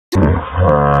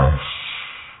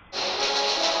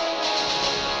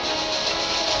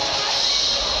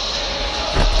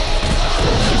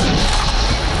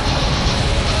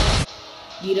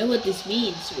what this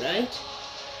means, right?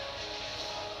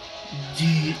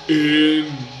 The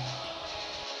end.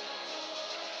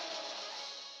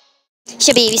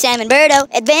 Shabibi Sam and Birdo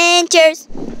Adventures.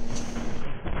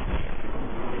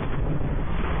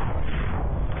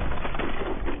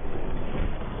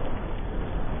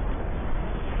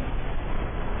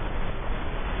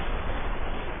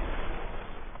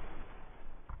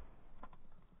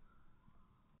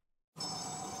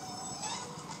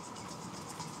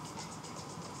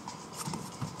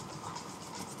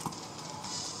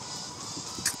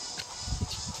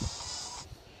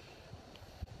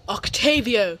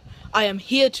 Octavio, I am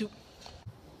here to...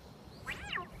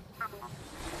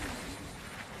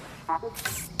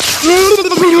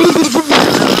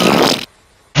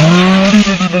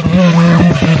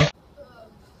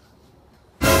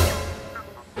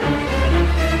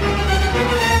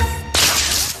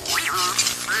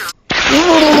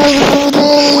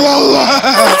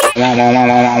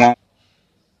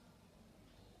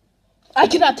 I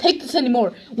cannot take this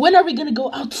anymore. When are we gonna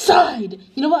go outside?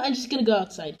 You know what? I'm just gonna go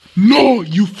outside. No,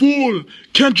 you fool!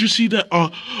 Can't you see that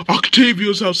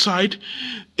Octavio's outside?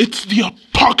 It's the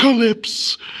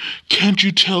apocalypse! Can't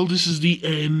you tell this is the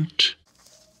end?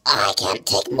 I can't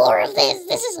take more of this.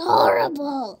 This is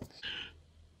horrible.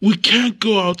 We can't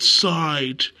go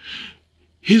outside.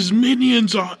 His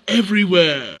minions are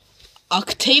everywhere.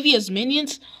 Octavia's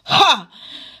minions? Ha!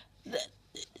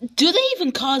 Do they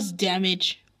even cause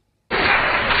damage?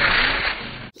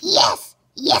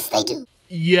 Yes, they do.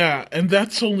 Yeah, and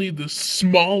that's only the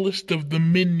smallest of the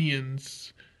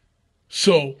minions.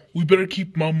 So, we better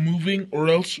keep on moving or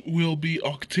else we'll be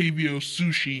Octavio's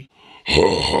sushi.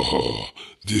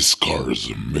 This car is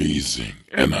amazing,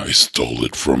 and I stole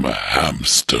it from a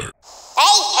hamster.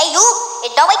 Hey, you!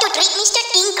 It's no way to treat Mr.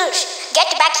 Tinkers.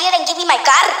 Get back here and give me my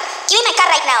car. Give me my car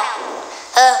right now.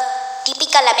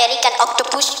 Typical American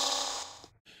octopus.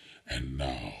 And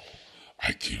now,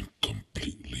 I can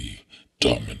completely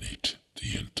dominate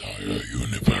the entire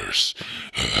universe.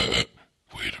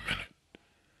 Wait a minute.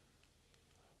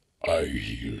 I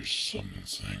hear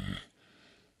something.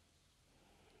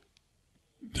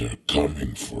 They're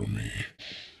coming for me.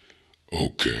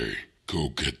 Okay, go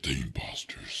get the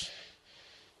imposters.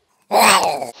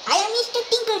 I am Mr.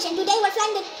 Tinkers and today we're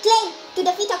flying the plane to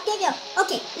defeat Octavio.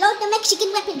 Okay, load the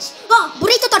Mexican weapons. Go,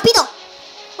 burrito torpedo.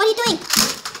 What are you doing?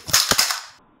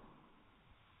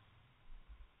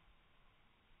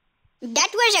 That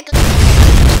was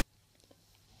a...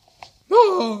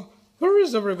 Oh, where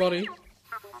is everybody?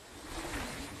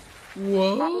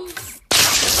 What?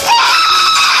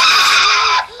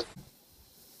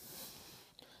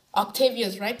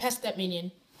 Octavia's right past that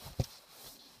minion.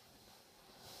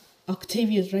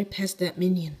 Octavia's right past that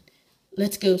minion.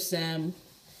 Let's go, Sam.